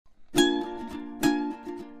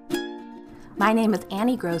My name is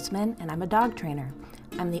Annie Grossman, and I'm a dog trainer.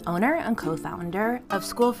 I'm the owner and co-founder of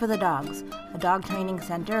School for the Dogs, a dog training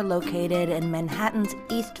center located in Manhattan's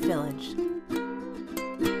East Village.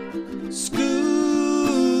 School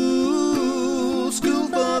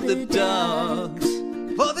for the dogs,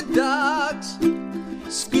 for the dogs.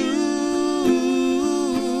 School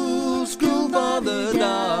for the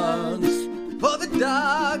dogs, for the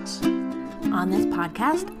dogs. On this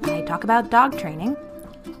podcast, I talk about dog training,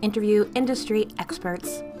 interview industry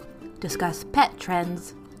experts, discuss pet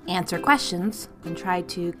trends, answer questions, and try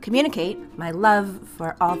to communicate my love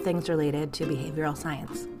for all things related to behavioral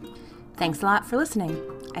science. Thanks a lot for listening.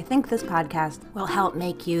 I think this podcast will help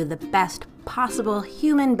make you the best possible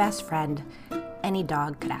human best friend any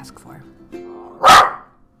dog could ask for.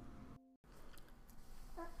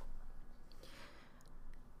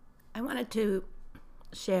 I wanted to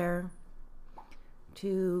share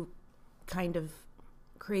two kind of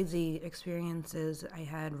crazy experiences I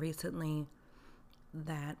had recently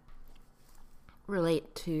that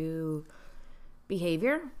relate to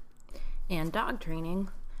behavior and dog training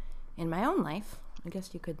in my own life. I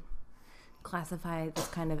guess you could classify this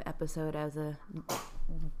kind of episode as a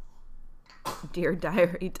Dear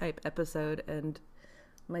Diary type episode, and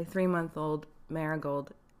my 3-month-old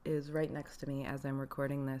Marigold is right next to me as I'm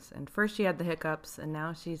recording this. And first she had the hiccups, and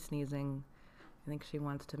now she's sneezing. I think she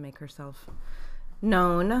wants to make herself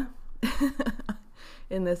known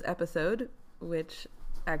in this episode, which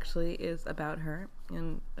actually is about her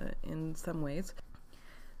in some ways.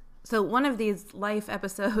 So one of these life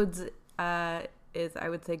episodes is, I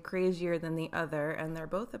would say, crazier than the other, and they're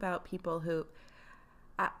both about people who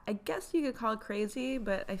I guess you could call crazy,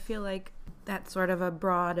 but I feel like that's sort of a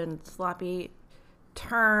broad and sloppy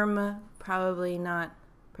term, probably not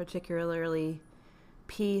particularly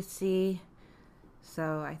PC.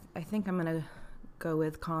 So I think I'm going to go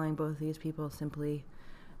with calling both these people simply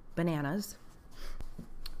bananas.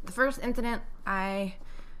 The first incident I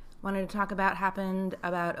wanted to talk about happened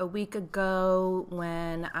about a week ago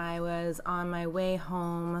when I was on my way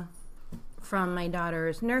home from my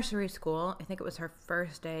daughter's nursery school. I think it was her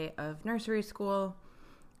first day of nursery school.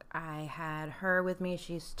 I had her with me.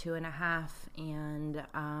 She's 2.5,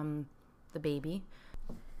 and the baby.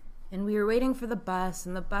 And we were waiting for the bus,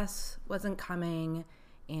 and the bus wasn't coming.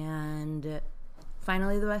 And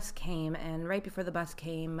finally the bus came, and right before the bus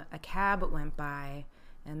came, a cab went by,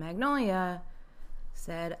 and Magnolia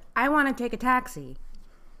said, "I want to take a taxi."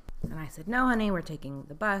 And I said, "No, honey, we're taking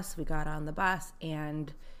the bus." We got on the bus,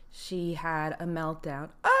 and she had a meltdown.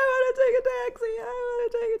 "I want to take a taxi, I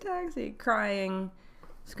want to take a taxi," crying,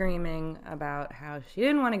 screaming about how she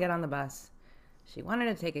didn't want to get on the bus. She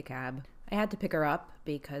wanted to take a cab. I had to pick her up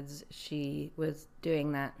because she was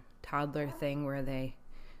doing that toddler thing where they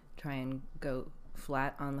try and go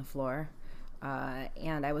flat on the floor.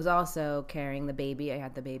 And I was also carrying the baby. I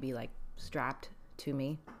had the baby strapped to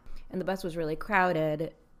me. And the bus was really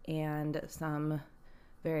crowded, and some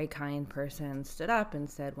very kind person stood up and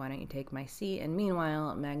said, "Why don't you take my seat?" And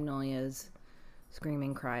meanwhile, Magnolia's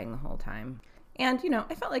screaming, crying the whole time. And,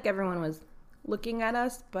 I felt like everyone was looking at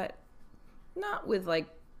us, but not with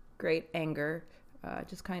great anger,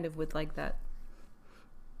 just kind of with that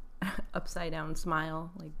upside down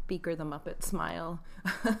smile, Beaker the Muppet smile,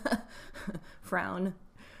 frown,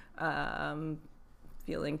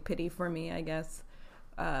 feeling pity for me, I guess.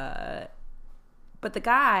 But the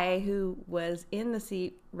guy who was in the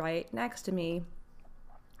seat right next to me,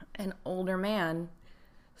 an older man,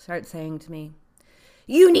 starts saying to me,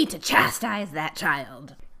 "You need to chastise that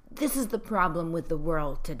child. This is the problem with the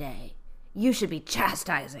world today. You should be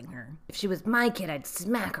chastising her. If she was my kid, I'd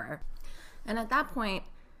smack her." And at that point,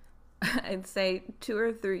 I'd say 2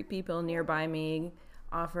 or 3 people nearby me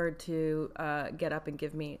offered to get up and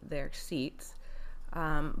give me their seats.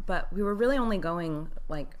 But we were really only going,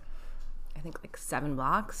 I think 7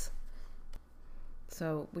 blocks.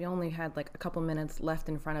 So we only had a couple minutes left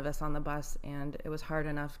in front of us on the bus, and it was hard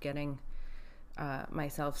enough getting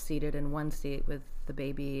myself seated in one seat with the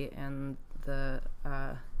baby and the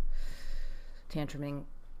tantruming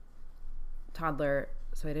toddler,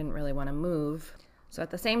 so I didn't really want to move. So at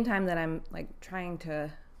the same time that I'm trying to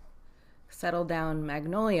settle down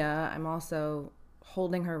Magnolia, I'm also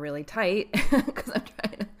holding her really tight because I'm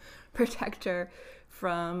trying to protect her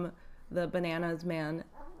from the bananas man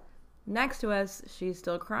next to us. She's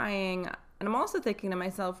still crying, and I'm also thinking to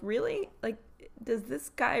myself, really, does this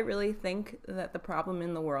guy really think that the problem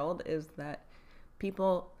in the world is that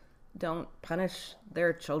people don't punish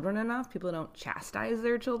their children enough? People don't chastise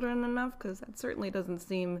their children enough? Because that certainly doesn't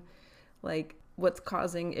seem like what's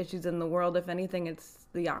causing issues in the world. If anything, it's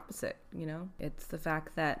the opposite, It's the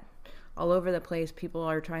fact that all over the place. People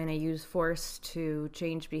are trying to use force to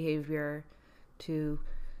change behavior, to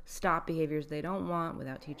stop behaviors they don't want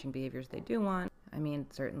without teaching behaviors they do want. I mean,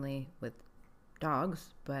 certainly with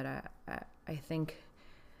dogs, but I think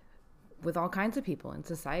with all kinds of people in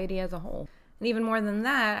society as a whole. And even more than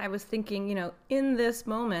that, I was thinking, in this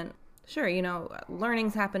moment, sure,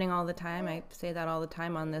 learning's happening all the time. I say that all the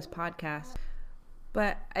time on this podcast.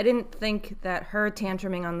 But I didn't think that her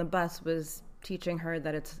tantruming on the bus was teaching her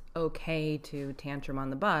that it's okay to tantrum on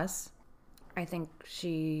the bus. I think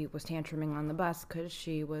she was tantruming on the bus because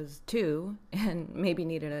she was 2 and maybe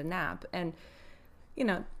needed a nap. And,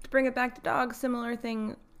 to bring it back to dogs, similar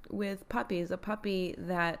thing with puppies. A puppy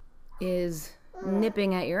that is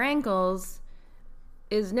nipping at your ankles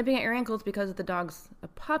because the dog's a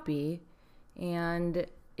puppy. And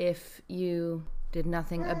if you did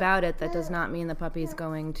nothing about it, that does not mean the puppy's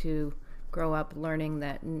going to grow up learning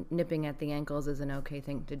that nipping at the ankles is an okay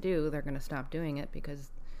thing to do. They're going to stop doing it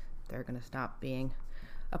because they're going to stop being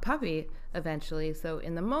a puppy eventually. So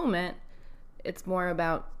in the moment, it's more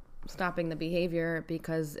about stopping the behavior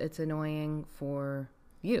because it's annoying for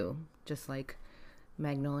you, just like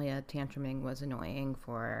Magnolia tantruming was annoying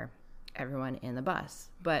for everyone in the bus.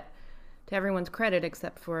 But to everyone's credit,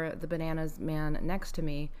 except for the bananas man next to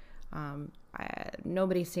me,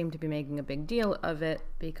 nobody seemed to be making a big deal of it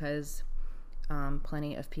because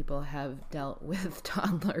plenty of people have dealt with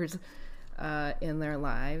toddlers in their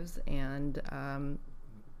lives, and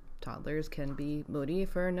toddlers can be moody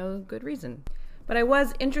for no good reason. But I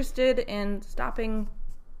was interested in stopping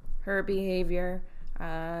her behavior,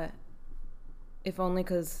 if only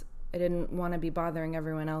because I didn't want to be bothering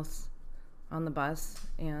everyone else on the bus,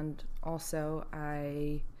 and also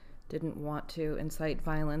I didn't want to incite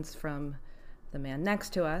violence from the man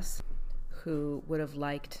next to us, who would have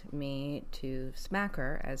liked me to smack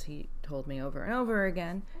her, as he told me over and over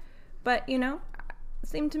again. But, it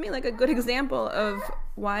seemed to me like a good example of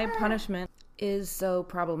why punishment is so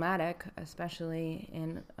problematic, especially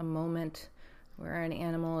in a moment where an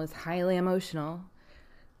animal is highly emotional,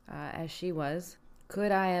 as she was.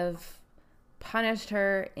 Could I have punished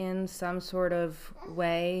her in some sort of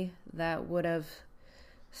way that would have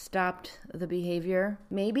stopped the behavior?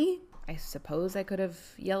 Maybe. I suppose I could have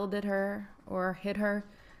yelled at her or hit her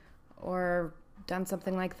or done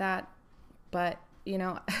something like that. But,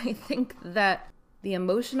 I think that the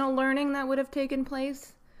emotional learning that would have taken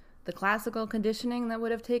place, the classical conditioning that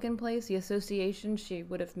would have taken place, the association she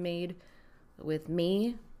would have made with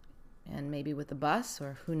me and maybe with the bus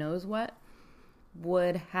or who knows what,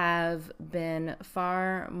 would have been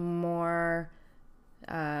far more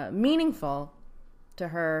meaningful to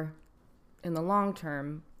her in the long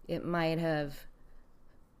term. It might have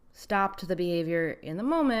stopped the behavior in the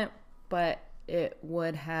moment, but it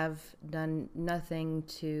would have done nothing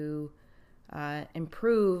to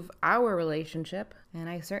improve our relationship. And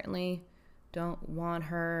I certainly don't want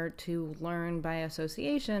her to learn by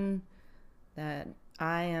association that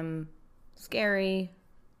I am scary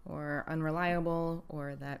or unreliable,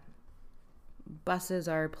 or that buses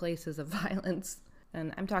are places of violence.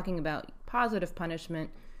 And I'm talking about positive punishment.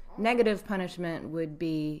 Negative punishment would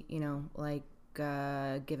be, like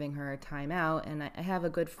giving her a timeout. And I have a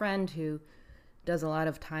good friend who does a lot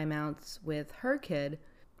of timeouts with her kid,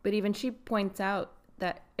 but even she points out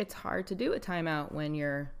that it's hard to do a timeout when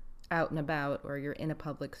you're out and about or you're in a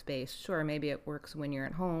public space. Sure, maybe it works when you're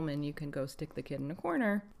at home and you can go stick the kid in a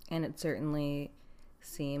corner, and it certainly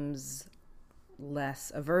seems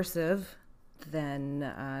less aversive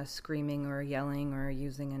than screaming or yelling or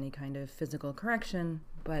using any kind of physical correction,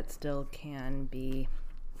 but still can be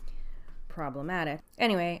problematic.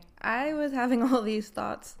 Anyway, I was having all these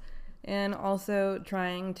thoughts and also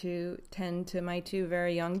trying to tend to my 2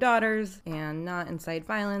 very young daughters and not incite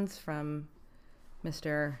violence from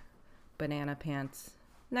Mr. Banana Pants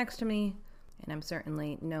next to me. And I'm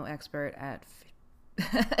certainly no expert at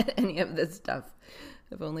any of this stuff.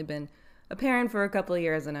 I've only been a parent for a couple of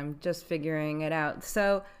years and I'm just figuring it out.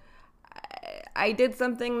 So I did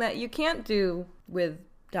something that you can't do with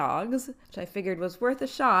dogs, which I figured was worth a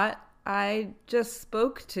shot. I just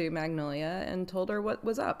spoke to Magnolia and told her what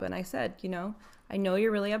was up. And I said, I know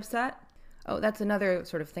you're really upset. Oh, that's another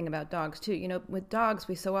sort of thing about dogs too. With dogs,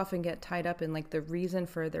 we so often get tied up in the reason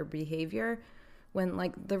for their behavior, when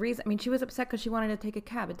the reason, she was upset because she wanted to take a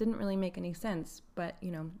cab. It didn't really make any sense, but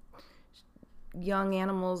young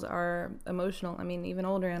animals are emotional. Even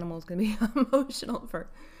older animals can be emotional for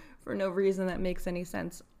no reason that makes any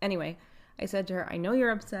sense. Anyway, I said to her, I know you're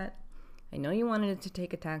upset. I know you wanted to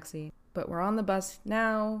take a taxi, but we're on the bus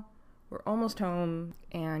now. We're almost home,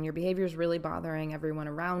 and your behavior is really bothering everyone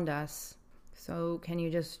around us. So can you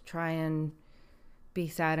just try and be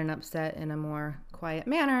sad and upset in a more quiet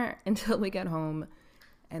manner until we get home,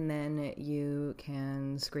 and then you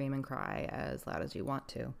can scream and cry as loud as you want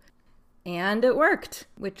to. And it worked,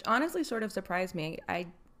 which honestly sort of surprised me. I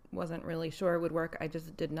wasn't really sure it would work. I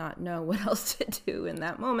just did not know what else to do in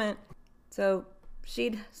that moment. So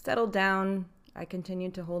she'd settled down. I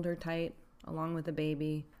continued to hold her tight along with the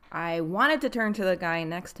baby. I wanted to turn to the guy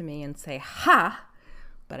next to me and say, "Ha!"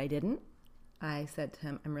 but I didn't. I said to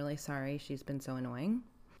him, "I'm really sorry. She's been so annoying."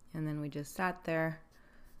 And then we just sat there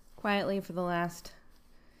quietly for the last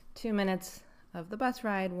 2 minutes of the bus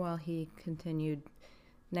ride while he continued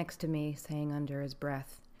next to me, saying under his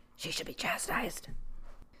breath, "She should be chastised."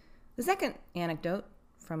 The second anecdote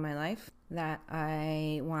from my life that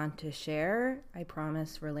I want to share, I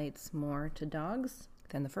promise, relates more to dogs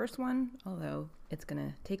than the first one, although it's going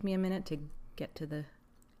to take me a minute to get to the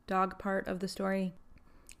dog part of the story.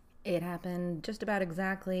 It happened just about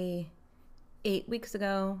exactly 8 weeks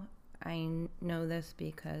ago. I know this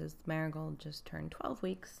because Marigold just turned 12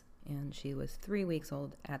 weeks, and she was 3 weeks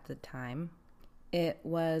old at the time. It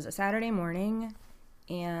was a Saturday morning,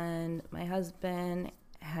 and my husband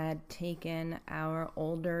had taken our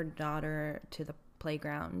older daughter to the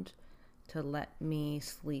playground to let me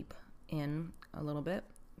sleep in a little bit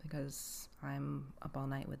because I'm up all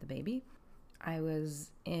night with the baby. I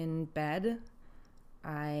was in bed.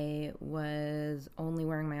 I was only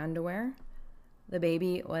wearing my underwear. The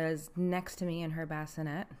baby was next to me in her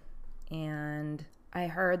bassinet, and I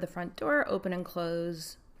heard the front door open and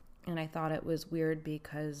close, and I thought it was weird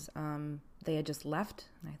because they had just left.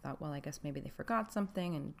 And I thought, well, I guess maybe they forgot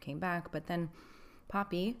something and came back. But then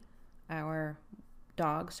Poppy, our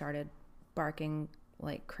dog, started barking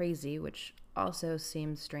like crazy, which also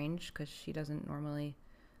seems strange because she doesn't normally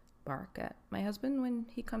bark at my husband when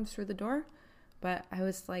he comes through the door. But I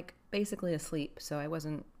was like basically asleep, so I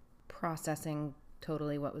wasn't processing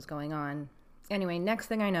totally what was going on. Anyway, next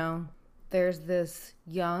thing I know, there's this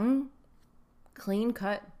young,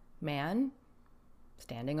 clean-cut man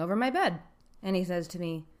standing over my bed. And he says to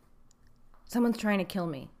me, "Someone's trying to kill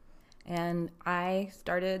me." And I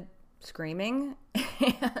started screaming,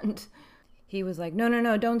 and he was like,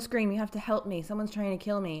 no, don't scream. You have to help me. Someone's trying to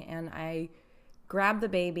kill me. And I grabbed the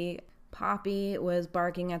baby. Poppy was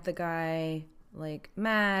barking at the guy like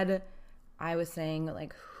mad. I was saying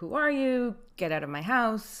like, "Who are you? Get out of my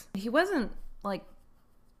house." He wasn't like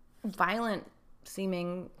violent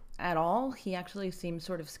seeming at all. He actually seemed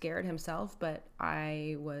sort of scared himself, but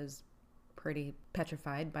I was pretty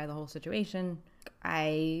petrified by the whole situation.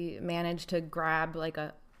 I managed to grab like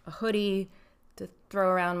a hoodie to throw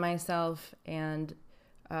around myself, and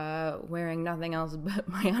wearing nothing else but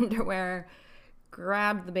my underwear,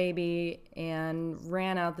 grabbed the baby and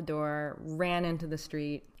ran out the door, ran into the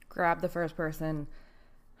street, grabbed the first person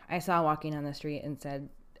I saw walking on the street and said,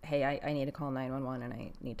 "Hey, I need to call 911 and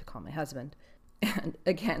I need to call my husband." And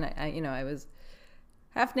again, I was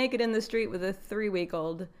half naked in the street with a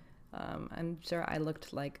 3-week-old. I'm sure I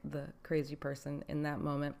looked like the crazy person in that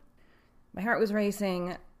moment. My heart was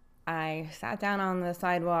racing. I sat down on the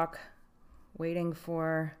sidewalk waiting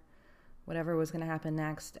for whatever was going to happen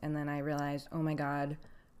next. And then I realized, oh my God,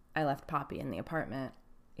 I left Poppy in the apartment.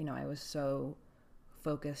 I was so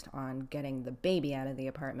focused on getting the baby out of the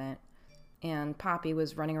apartment. And Poppy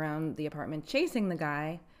was running around the apartment chasing the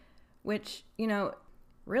guy, which,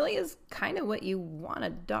 really is kind of what you want a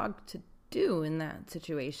dog to do in that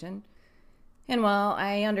situation. And while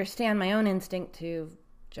I understand my own instinct to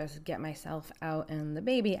just get myself out and the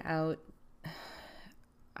baby out,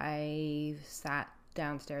 I sat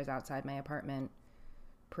downstairs outside my apartment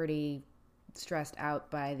pretty stressed out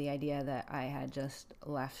by the idea that I had just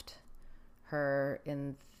left her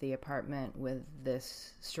in the apartment with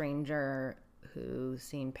this stranger who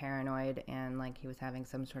seemed paranoid and like he was having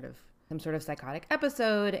some sort of psychotic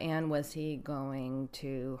episode, and was he going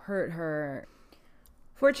to hurt her?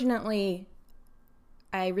 Fortunately,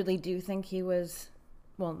 I really do think he was,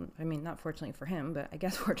 well, I mean, not fortunately for him, but I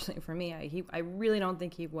guess fortunately for me, I really don't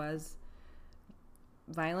think he was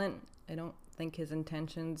violent. I don't think his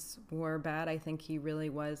intentions were bad. I think he really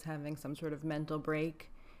was having some sort of mental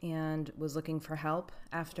break and was looking for help.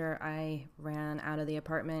 After I ran out of the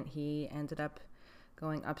apartment, he ended up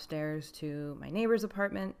going upstairs to my neighbor's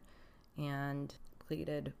apartment and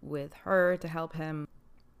pleaded with her to help him.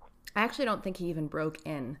 I actually don't think he even broke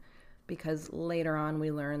in, because later on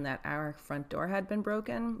we learned that our front door had been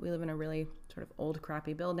broken. We live in a really sort of old,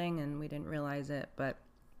 crappy building, and we didn't realize it, but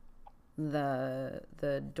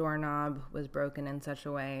the doorknob was broken in such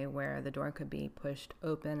a way where the door could be pushed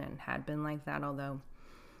open, and had been like that, although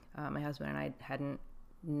my husband and I hadn't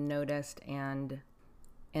noticed, and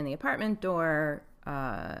the apartment door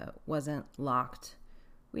wasn't locked.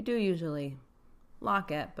 We do usually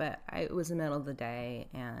lock it, but it was the middle of the day,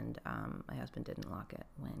 and my husband didn't lock it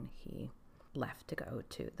when he left to go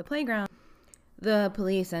to the playground. The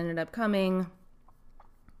police ended up coming,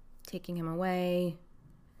 taking him away.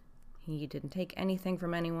 He didn't take anything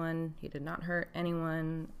from anyone. He did not hurt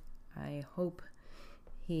anyone. I hope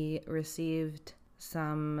he received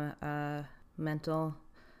some mental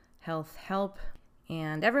health help.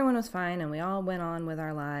 And everyone was fine, and we all went on with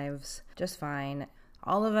our lives just fine.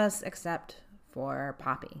 All of us except for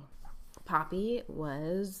Poppy. Poppy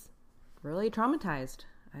was really traumatized.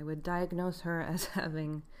 I would diagnose her as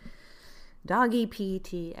having doggy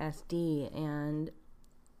PTSD, and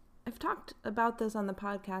I've talked about this on the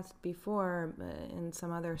podcast before in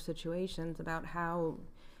some other situations about how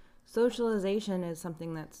socialization is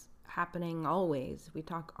something that's happening always. We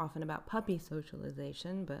talk often about puppy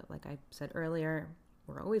socialization, but like I said earlier,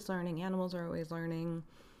 we're always learning. Animals are always learning.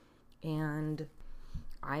 And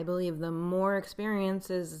I believe the more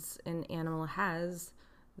experiences an animal has,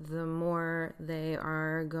 the more they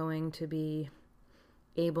are going to be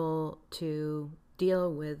able to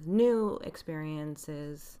deal with new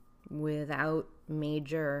experiences without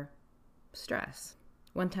major stress.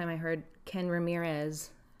 One time I heard Ken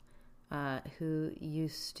Ramirez, who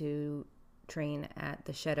used to train at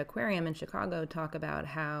the Shed Aquarium in Chicago, talk about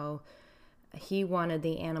how he wanted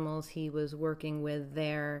the animals he was working with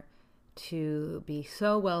there to be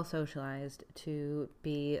so well socialized, to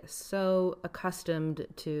be so accustomed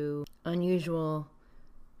to unusual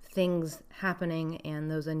things happening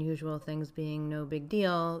and those unusual things being no big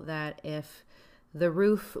deal, that if the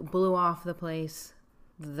roof blew off the place,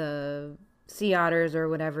 the sea otters or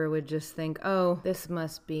whatever would just think, oh, this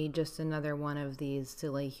must be just another one of these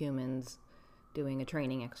silly humans doing a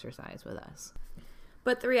training exercise with us.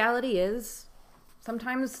 But the reality is,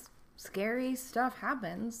 sometimes scary stuff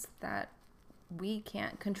happens that we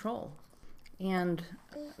can't control. And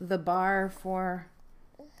the bar for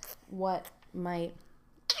what might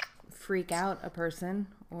freak out a person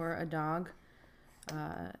or a dog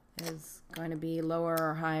is going to be lower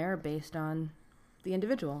or higher based on the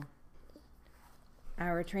individual.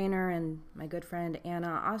 Our trainer and my good friend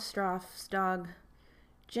Anna Ostroff's dog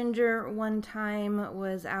Ginger one time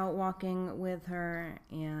was out walking with her,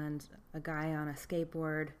 and a guy on a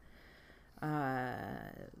skateboard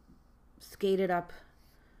skated up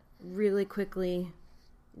really quickly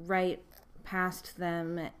right past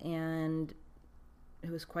them, and it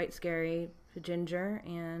was quite scary to Ginger.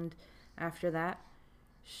 And after that,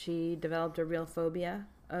 she developed a real phobia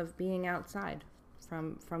of being outside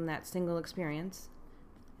from that single experience.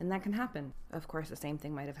 And that can happen. Of course, the same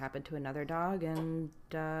thing might have happened to another dog, and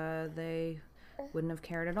they wouldn't have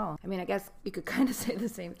cared at all. I mean, I guess you could kind of say the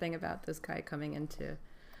same thing about this guy coming into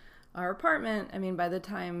our apartment. I mean, by the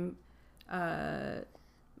time my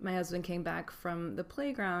husband came back from the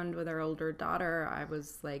playground with our older daughter, I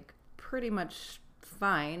was like pretty much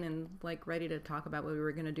fine and like ready to talk about what we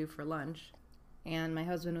were going to do for lunch. And my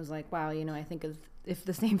husband was like, wow, I think if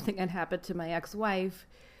the same thing had happened to my ex-wife,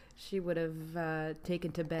 she would have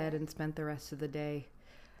taken to bed and spent the rest of the day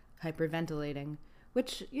hyperventilating,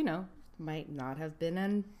 which, might not have been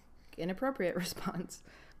an inappropriate response.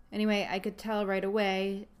 Anyway, I could tell right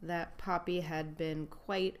away that Poppy had been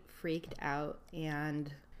quite freaked out,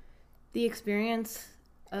 and the experience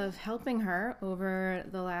of helping her over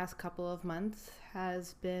the last couple of months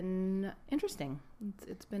has been interesting.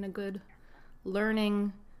 It's been a good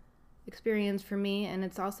learning experience for me, and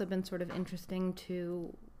it's also been sort of interesting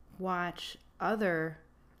to watch other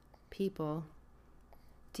people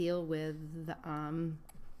deal with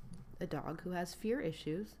a dog who has fear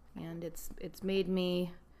issues, and it's made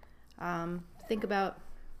me think about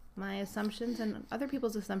my assumptions and other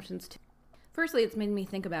people's assumptions too. Firstly, it's made me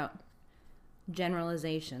think about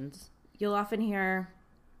generalizations. You'll often hear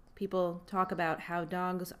people talk about how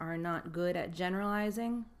dogs are not good at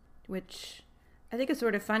generalizing, which I think is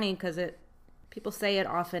sort of funny because people say it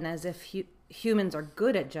often as if humans are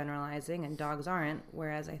good at generalizing and dogs aren't,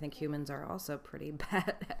 whereas I think humans are also pretty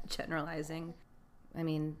bad at generalizing. I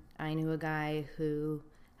mean, I knew a guy who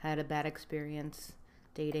had a bad experience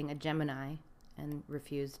dating a Gemini and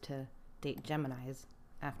refused to date Geminis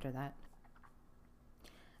after that.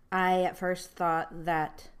 I at first thought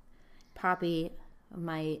that Poppy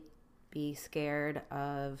might be scared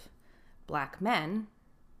of black men.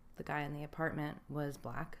 The guy in the apartment was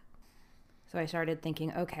black. So I started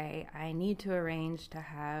thinking, okay, I need to arrange to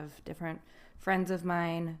have different friends of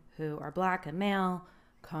mine who are black and male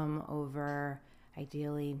come over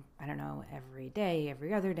ideally, I don't know, every day,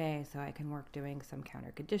 every other day, so I can work doing some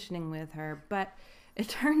counter conditioning with her. But it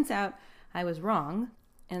turns out I was wrong,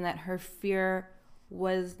 and that her fear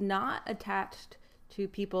was not attached to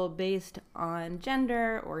people based on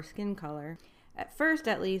gender or skin color. At first,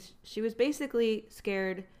 at least, she was basically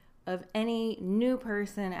scared of any new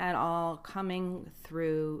person at all coming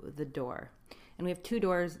through the door. And we have 2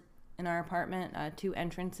 doors in our apartment, 2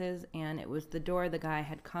 entrances, and it was the door the guy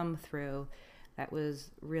had come through that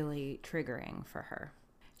was really triggering for her.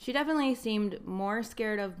 She definitely seemed more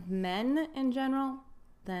scared of men in general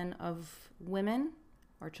than of women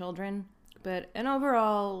or children, but an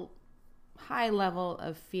overall high level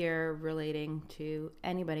of fear relating to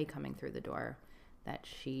anybody coming through the door that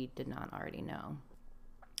she did not already know.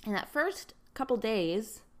 In that first couple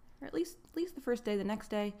days, or at least the first day, the next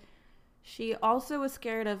day, she also was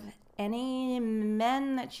scared of any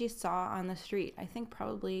men that she saw on the street. I think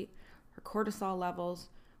probably her cortisol levels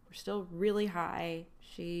were still really high.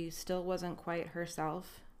 She still wasn't quite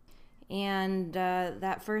herself. And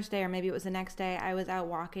that first day, or maybe it was the next day, I was out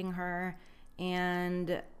walking her,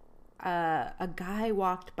 and a guy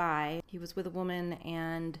walked by. He was with a woman,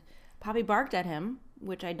 and Poppy barked at him,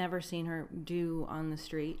 which I'd never seen her do on the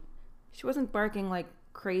street. She wasn't barking like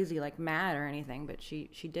crazy, like mad or anything, but she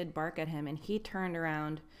did bark at him, and he turned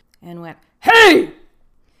around and went, "Hey!"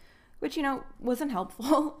 Which, wasn't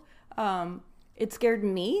helpful. It scared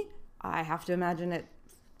me. I have to imagine it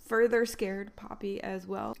further scared Poppy as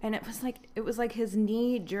well. And it was like his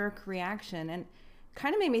knee-jerk reaction, and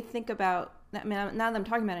kind of made me think about, now that I'm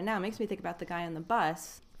talking about it now, it makes me think about the guy on the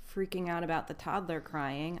bus freaking out about the toddler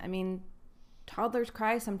crying. I mean, toddlers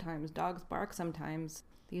cry sometimes, dogs bark sometimes.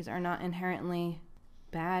 These are not inherently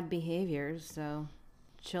bad behaviors, so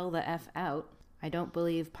chill the F out. I don't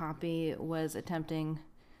believe Poppy was attempting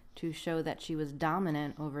to show that she was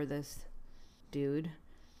dominant over this dude.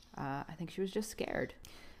 I think she was just scared.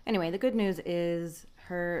 Anyway, the good news is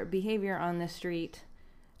her behavior on the street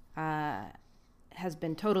has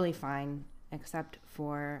been totally fine, except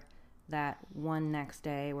for that one next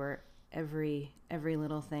day where every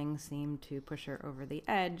little thing seemed to push her over the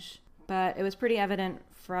edge. But it was pretty evident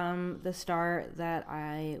from the start that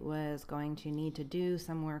I was going to need to do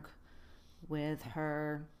some work with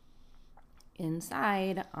her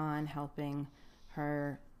inside on helping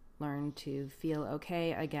her learn to feel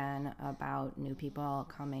okay again about new people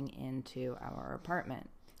coming into our apartment.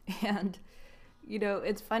 And,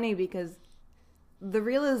 it's funny because the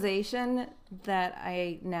realization that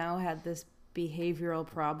I now had this behavioral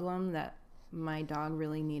problem, that my dog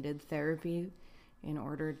really needed therapy in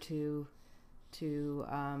order to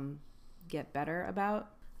get better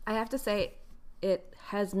about, I have to say it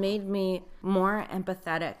has made me more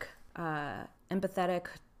empathetic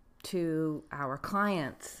to our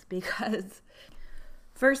clients, because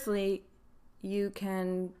firstly, you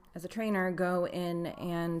can, as a trainer, go in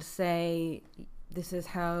and say, this is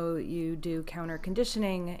how you do counter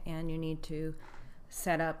conditioning, and you need to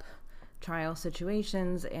set up trial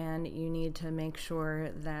situations, and you need to make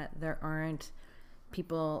sure that there aren't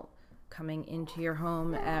people coming into your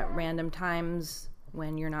home at random times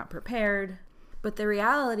when you're not prepared. But the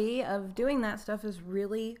reality of doing that stuff is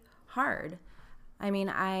really hard. I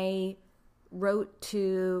mean, I wrote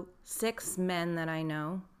to 6 men that I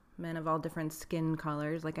know, men of all different skin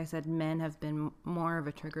colors. Like I said, men have been more of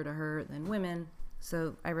a trigger to her than women.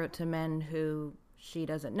 So I wrote to men who she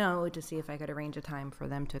doesn't know to see if I could arrange a time for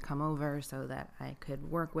them to come over so that I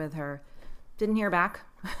could work with her. Didn't hear back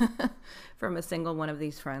from a single one of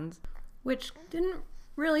these friends, which didn't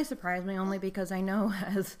really surprise me, only because I know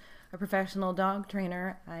as a professional dog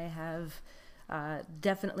trainer, I have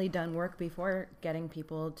definitely done work before getting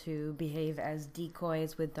people to behave as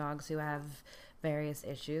decoys with dogs who have various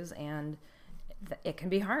issues, and it can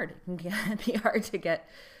be hard. It can be hard to get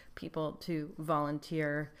people to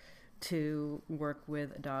volunteer to work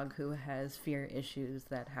with a dog who has fear issues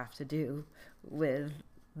that have to do with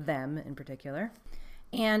them in particular.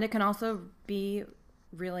 And it can also be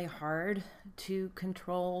really hard to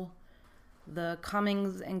control the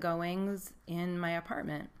comings and goings in my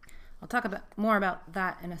apartment. I'll talk more about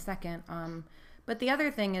that in a second. But the other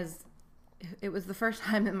thing is, it was the first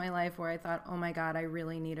time in my life where I thought, oh my God, I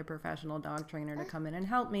really need a professional dog trainer to come in and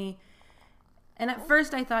help me. And at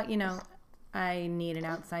first I thought, I need an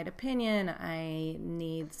outside opinion. I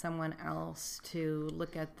need someone else to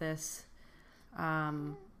look at this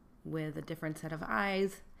with a different set of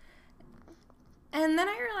eyes. And then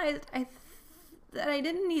I realized that I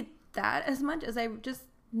didn't need that as much as I just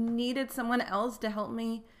needed someone else to help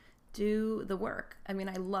me do the work. I mean,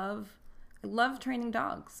 I love training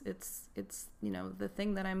dogs. It's the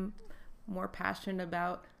thing that I'm more passionate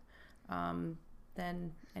about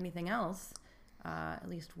than anything else, at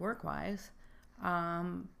least work-wise.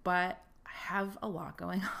 But I have a lot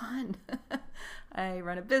going on. I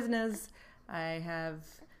run a business. I have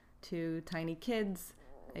 2 tiny kids.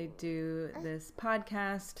 I do this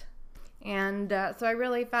podcast. And so I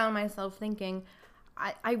really found myself thinking,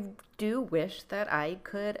 I do wish that I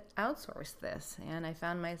could outsource this. And I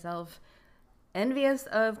found myself envious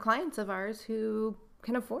of clients of ours who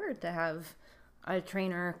can afford to have a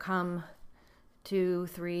trainer come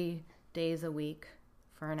 2-3 days a week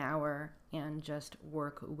for an hour and just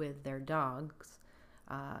work with their dogs.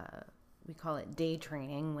 We call it day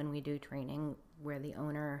training when we do training where the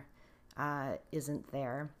owner isn't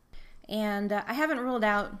there. And I haven't ruled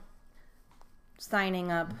out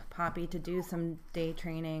signing up Poppy to do some day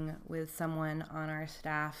training with someone on our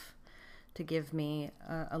staff to give me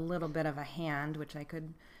a little bit of a hand, which I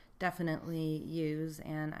could definitely use.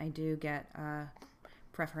 And I do get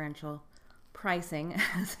preferential pricing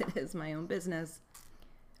as it is my own business.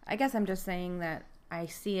 I guess I'm just saying that I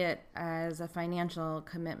see it as a financial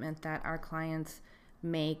commitment that our clients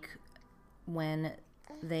make when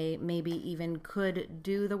they maybe even could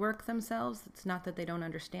do the work themselves. It's not that they don't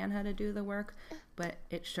understand how to do the work, but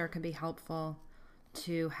it sure can be helpful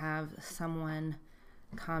to have someone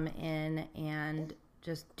come in and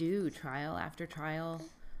just do trial after trial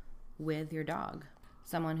with your dog.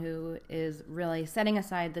 Someone who is really setting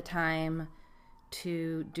aside the time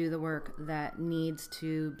to do the work that needs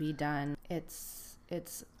to be done. It's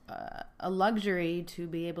a luxury to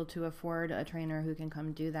be able to afford a trainer who can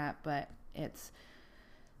come do that, but it's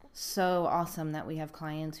so awesome that we have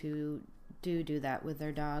clients who do that with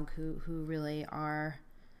their dog, who really are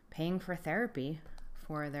paying for therapy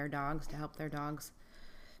for their dogs to help their dogs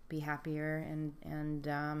be happier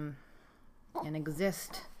and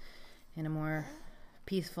exist in a more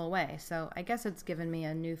peaceful way. So I guess it's given me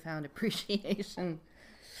a newfound appreciation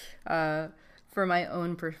for my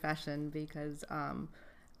own profession, because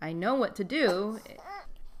I know what to do,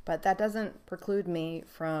 but that doesn't preclude me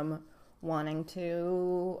from wanting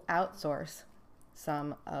to outsource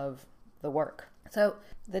some of the work. So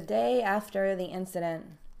the day after the incident,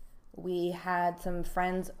 we had some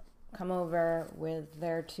friends come over with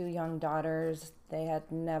their 2 young daughters. They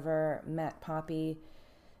had never met Poppy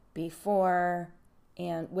before,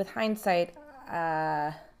 and with hindsight,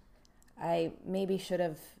 I maybe should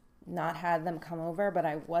have not had them come over, but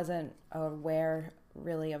I wasn't aware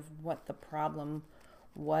really of what the problem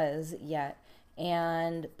was yet.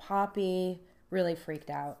 And Poppy really freaked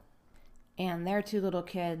out. And their 2 little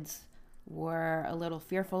kids were a little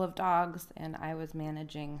fearful of dogs, and I was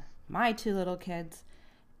managing my 2 little kids.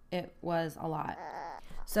 It was a lot.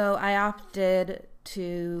 So I opted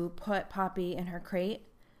to put Poppy in her crate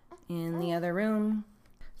in the other room,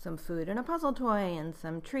 some food and a puzzle toy and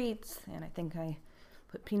some treats, and I think I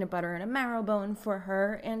put peanut butter and a marrow bone for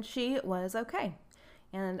her, and she was okay.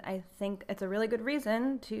 And I think it's a really good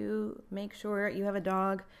reason to make sure you have a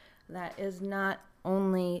dog that is not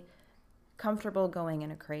only comfortable going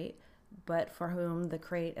in a crate, but for whom the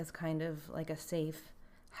crate is kind of like a safe,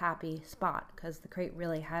 happy spot, because the crate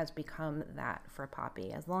really has become that for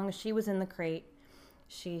Poppy. As long as she was in the crate,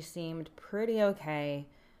 she seemed pretty okay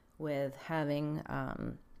with having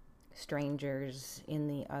strangers in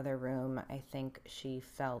the other room. I think she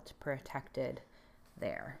felt protected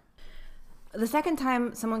there. The second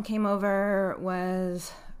time someone came over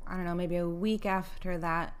was, I don't know, maybe a week after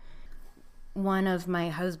that. One of my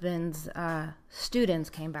husband's students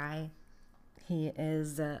came by. He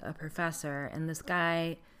is a professor, and this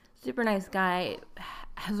guy, super nice guy,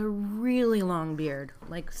 has a really long beard,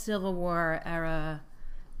 like Civil War era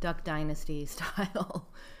Duck Dynasty style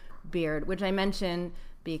beard, which I mention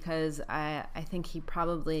because I think he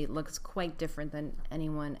probably looks quite different than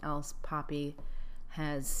anyone else Poppy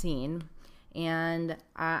has seen. And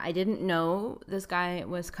I didn't know this guy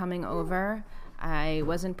was coming over. I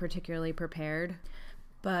wasn't particularly prepared,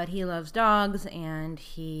 but he loves dogs, and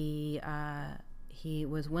he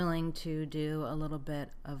was willing to do a little bit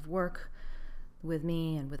of work with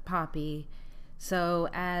me and with Poppy. So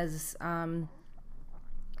as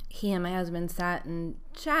he and my husband sat and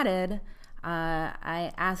chatted,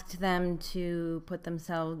 I asked them to put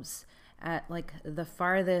themselves at like the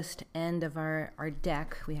farthest end of our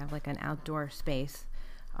deck. We have like an outdoor space,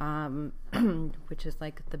 which is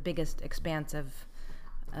like the biggest expanse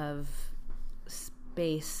of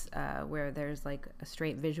space where there's like a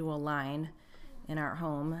straight visual line in our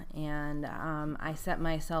home. And I set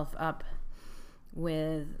myself up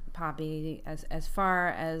with Poppy as far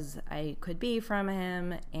as I could be from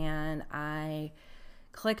him, and I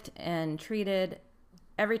clicked and treated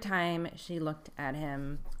every time she looked at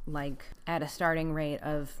him, like at a starting rate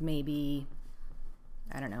of maybe,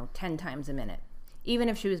 10 times a minute, even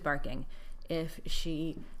if she was barking. If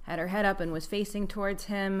she had her head up and was facing towards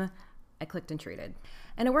him, I clicked and treated.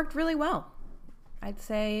 And it worked really well. I'd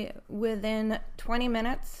say within 20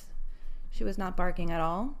 minutes, she was not barking at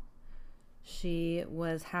all. She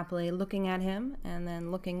was happily looking at him and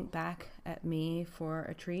then looking back at me for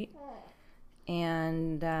a treat.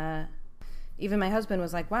 And even my husband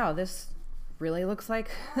was like, wow, this really looks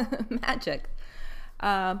like magic.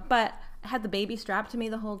 But I had the baby strapped to me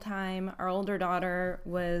the whole time. Our older daughter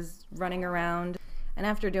was running around. And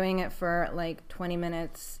after doing it for like 20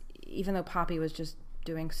 minutes, even though Poppy was just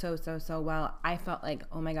doing so well, I felt like,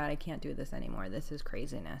 oh my God, I can't do this anymore. This is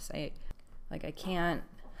craziness. I can't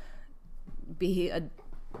be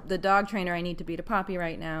the dog trainer I need to be to Poppy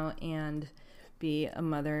right now and be a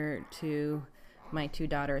mother to my two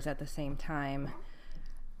daughters at the same time.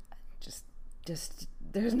 Just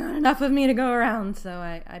there's not enough of me to go around. So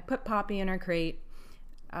I put Poppy in her crate.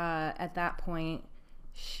 At that point,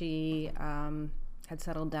 she had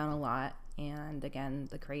settled down a lot. And again,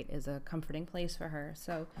 the crate is a comforting place for her.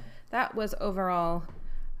 So that was overall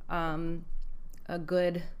a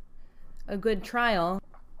good trial.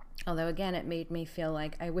 Although again, it made me feel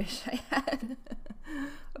like I wish I had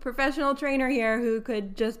a professional trainer here who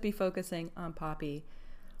could just be focusing on Poppy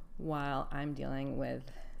while I'm dealing with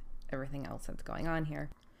everything else that's going on here.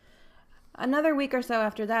 Another week or so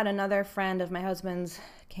after that, another friend of my husband's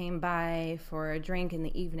came by for a drink in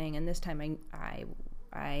the evening, and this time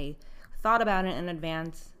I thought about it in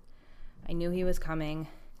advance. I knew he was coming,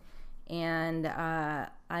 and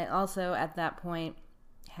I also at that point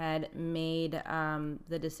had made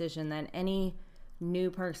the decision that any new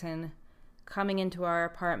person coming into our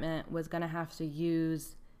apartment was going to have to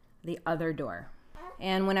use the other door.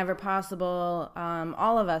 And whenever possible,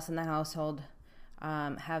 all of us in the household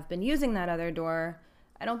have been using that other door.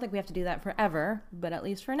 I don't think we have to do that forever, but at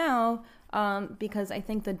least for now, because I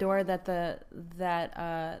think the door that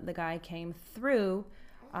the guy came through,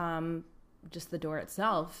 just the door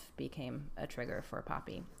itself became a trigger for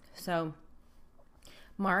Poppy. So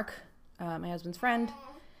Mark, my husband's friend,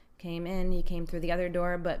 came in. He came through the other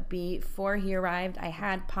door, but before he arrived, I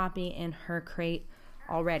had Poppy in her crate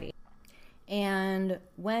already. And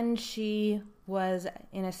when she was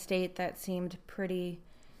in a state that seemed pretty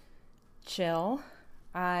chill,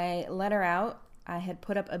 I let her out. I had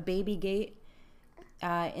put up a baby gate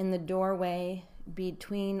in the doorway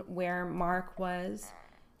between where Mark was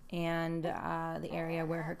and the area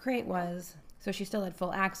where her crate was. So she still had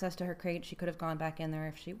full access to her crate. She could have gone back in there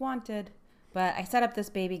if she wanted. But I set up this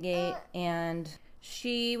baby gate, and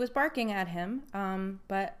she was barking at him.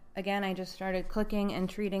 But again, I just started clicking and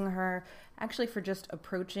treating her actually for just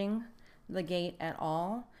approaching the gate at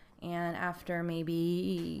all. And after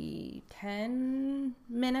maybe 10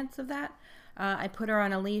 minutes of that, I put her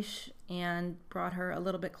on a leash and brought her a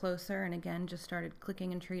little bit closer. And again, just started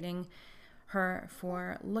clicking and treating her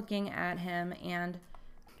for looking at him. And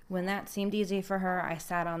when that seemed easy for her, I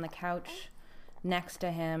sat on the couch next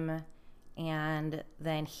to him. And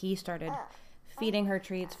then he started feeding her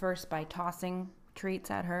treats, first by tossing treats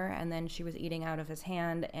at her, and then she was eating out of his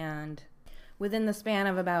hand. And within the span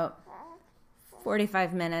of about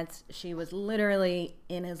 45 minutes, she was literally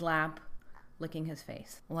in his lap, licking his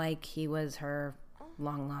face, like he was her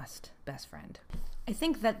long-lost best friend. I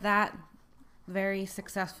think that very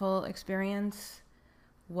successful experience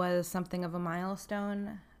was something of a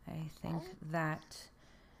milestone. I think that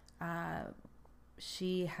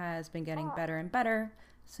she has been getting better and better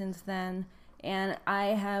since then. And I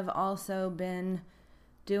have also been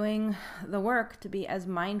doing the work to be as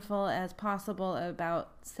mindful as possible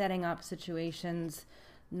about setting up situations,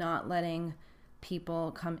 not letting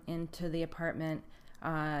people come into the apartment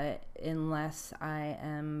unless I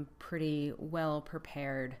am pretty well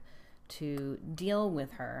prepared to deal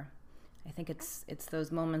with her. I think it's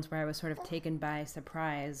those moments where I was sort of taken by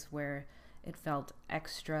surprise, where it felt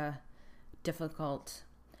extra difficult.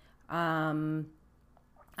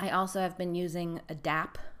 I also have been using a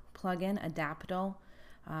DAP plugin, Adaptol,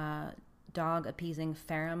 dog appeasing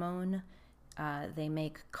pheromone. They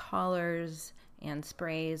make collars and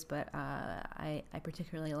sprays, but I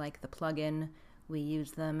particularly like the plugin. We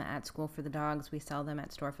use them at School for the Dogs. We sell them at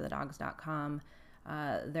storeforthedogs.com.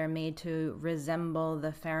 They're made to resemble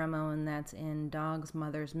the pheromone that's in dogs'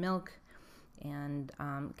 mother's milk and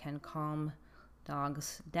can calm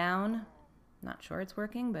dogs down. Not sure it's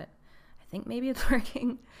working, but I think maybe it's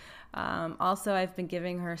working. Also, I've been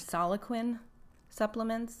giving her Soliquin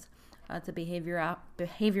supplements. It's a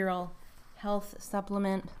behavioral health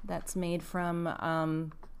supplement that's made from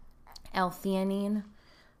L-theanine,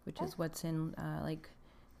 which is what's in like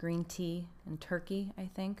green tea and turkey, I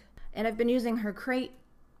think. And I've been using her crate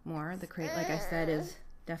more. The crate, like I said, is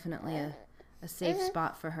definitely a safe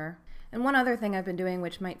spot for her. And one other thing I've been doing,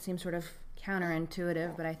 which might seem sort of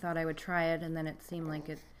counterintuitive, but I thought I would try it, and then it seemed like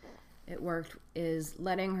it worked, is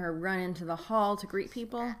letting her run into the hall to greet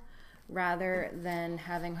people rather than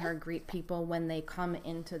having her greet people when they come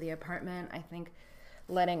into the apartment. I think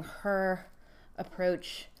letting her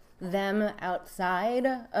approach them outside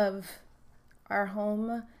of our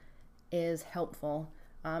home is helpful.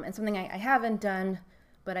 And something I haven't done,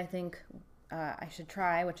 but I think I should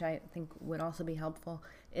try, which I think would also be helpful,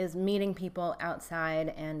 is meeting people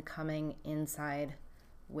outside and coming inside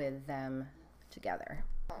with them together.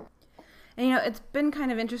 And, you know, it's been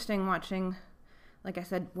kind of interesting watching, like I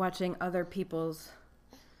said, watching other people's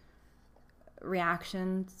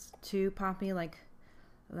reactions to Poppy, like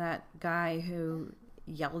that guy who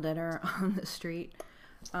yelled at her on the street,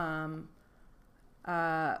 or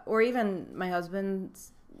even my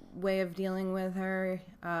husband's way of dealing with her.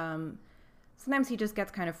 Sometimes he just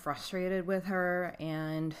gets kind of frustrated with her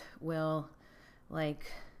and will,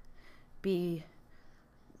 like, be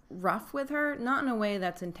rough with her, not in a way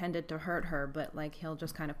that's intended to hurt her, but like he'll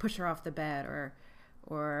just kind of push her off the bed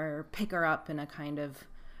or pick her up in a kind of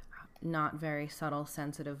not very subtle,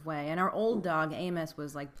 sensitive way. And our old dog Amos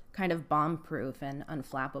was like kind of bomb-proof and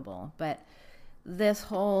unflappable, but this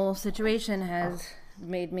whole situation has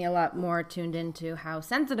made me a lot more tuned into how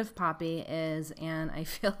sensitive Poppy is, and I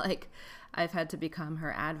feel like I've had to become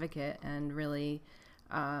her advocate and really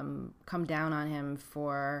come down on him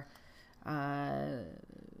for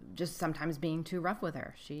just sometimes being too rough with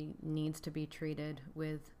her. She needs to be treated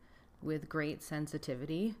with great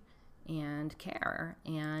sensitivity and care,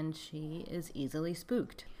 and she is easily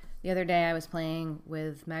spooked. The other day I was playing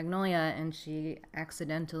with Magnolia and she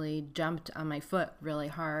accidentally jumped on my foot really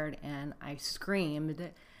hard and I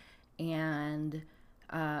screamed, and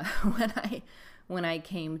when I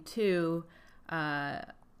came to,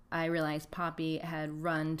 I realized Poppy had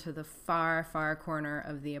run to the far, far corner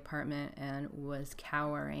of the apartment and was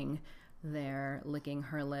cowering there, licking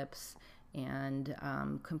her lips and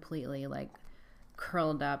completely like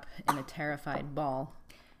curled up in a terrified ball.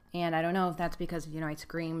 And I don't know if that's because, you know, I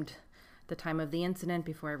screamed the time of the incident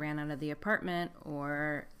before I ran out of the apartment,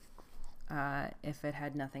 or if it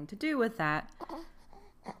had nothing to do with that.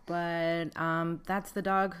 But that's the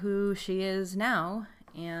dog who she is now,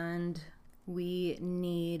 and we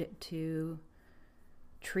need to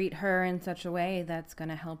treat her in such a way that's going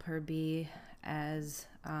to help her be as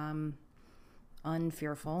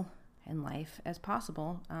unfearful in life as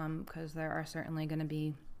possible, because there are certainly going to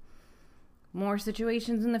be more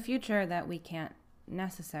situations in the future that we can't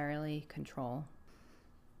necessarily control.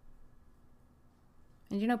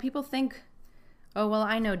 And, you know, people think, oh, well,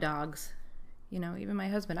 I know dogs. You know, even my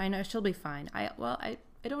husband, I know she'll be fine. I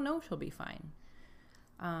don't know if she'll be fine.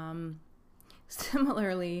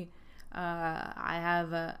 Similarly, I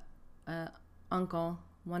have a uncle,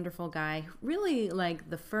 wonderful guy, really like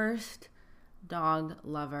the first dog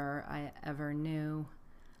lover I ever knew.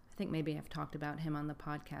 I think maybe I've talked about him on the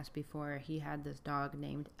podcast before. He had this dog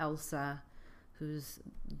named Elsa, who's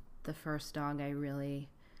the first dog I really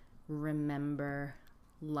remember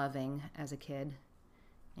loving as a kid.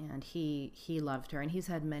 And he loved her, and he's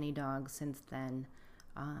had many dogs since then,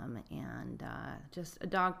 and just a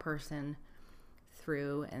dog person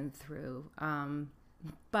through and through.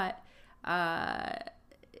 But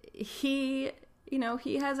he, you know,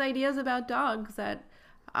 he has ideas about dogs that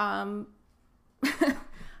I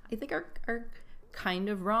think are kind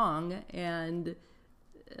of wrong and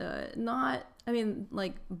not, I mean,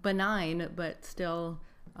 like benign, but still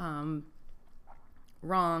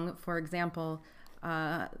wrong. For example,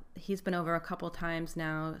 he's been over a couple times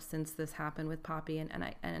now since this happened with Poppy,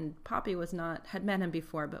 and Poppy had met him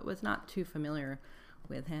before, but was not too familiar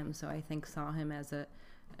with him. So I think saw him as a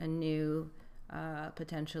new,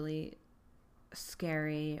 potentially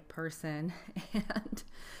scary person. And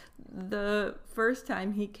the first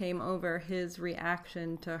time he came over, his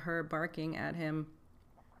reaction to her barking at him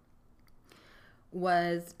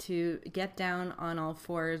was to get down on all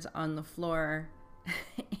fours on the floor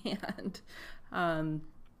and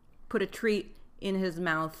put a treat in his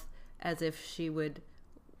mouth as if she would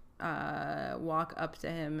walk up to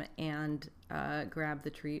him and grab the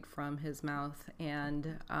treat from his mouth.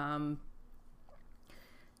 And,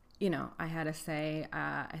 you know, I had to say,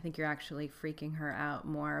 I think you're actually freaking her out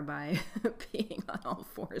more by being on all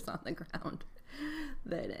fours on the ground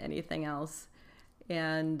than anything else.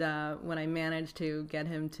 And when I managed to get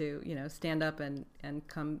him to, stand up and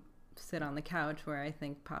come sit on the couch where I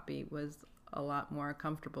think Poppy was a lot more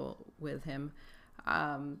comfortable with him,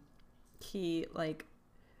 he,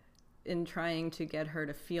 in trying to get her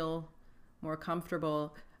to feel more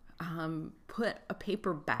comfortable, put a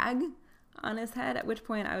paper bag on his head, at which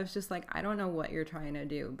point I was just like, I don't know what you're trying to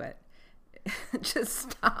do, but just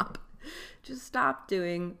stop. Just stop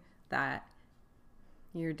doing that.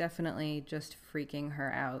 You're definitely just freaking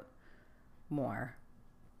her out more.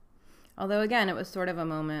 Although, again, it was sort of a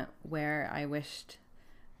moment where I wished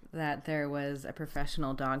that there was a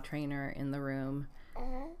professional dog trainer in the room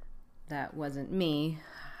that wasn't me,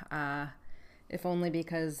 if only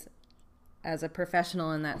because as a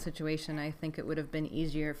professional in that situation, I think it would have been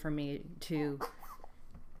easier for me to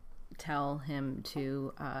tell him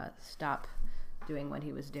to stop doing what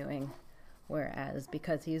he was doing. Whereas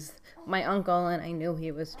because he's my uncle and I knew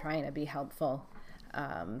he was trying to be helpful,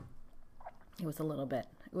 it was a little bit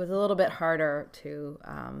harder to,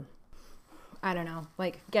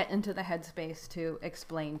 get into the headspace to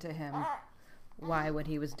explain to him why what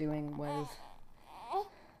he was doing was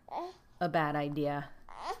a bad idea,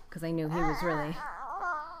 because I knew he was really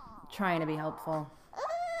trying to be helpful.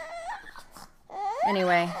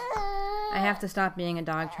 Anyway, I have to stop being a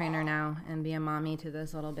dog trainer now and be a mommy to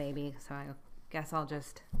this little baby, so I guess I'll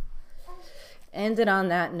just end it on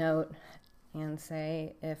that note and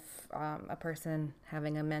say if a person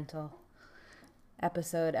having a mental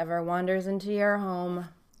episode ever wanders into your home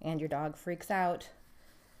and your dog freaks out,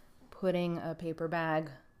 putting a paper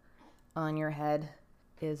bag on your head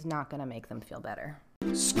is not going to make them feel better.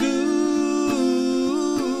 School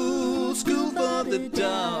for the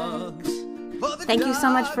dogs. Thank you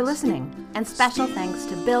so much for listening, and special thanks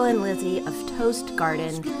to Bill and Lizzie of Toast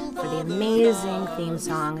Garden for the amazing theme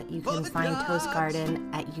song. You can find Toast Garden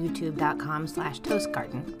at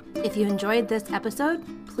youtube.com/toastgarden. If you enjoyed this episode,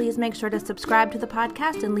 please make sure to subscribe to the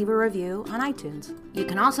podcast and leave a review on iTunes. You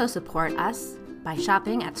can also support us by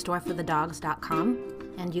shopping at storeforthedogs.com,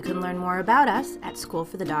 and you can learn more about us at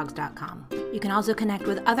schoolforthedogs.com. You can also connect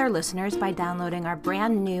with other listeners by downloading our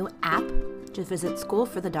brand new app. Just visit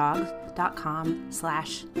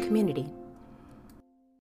schoolforthedogs.com/community.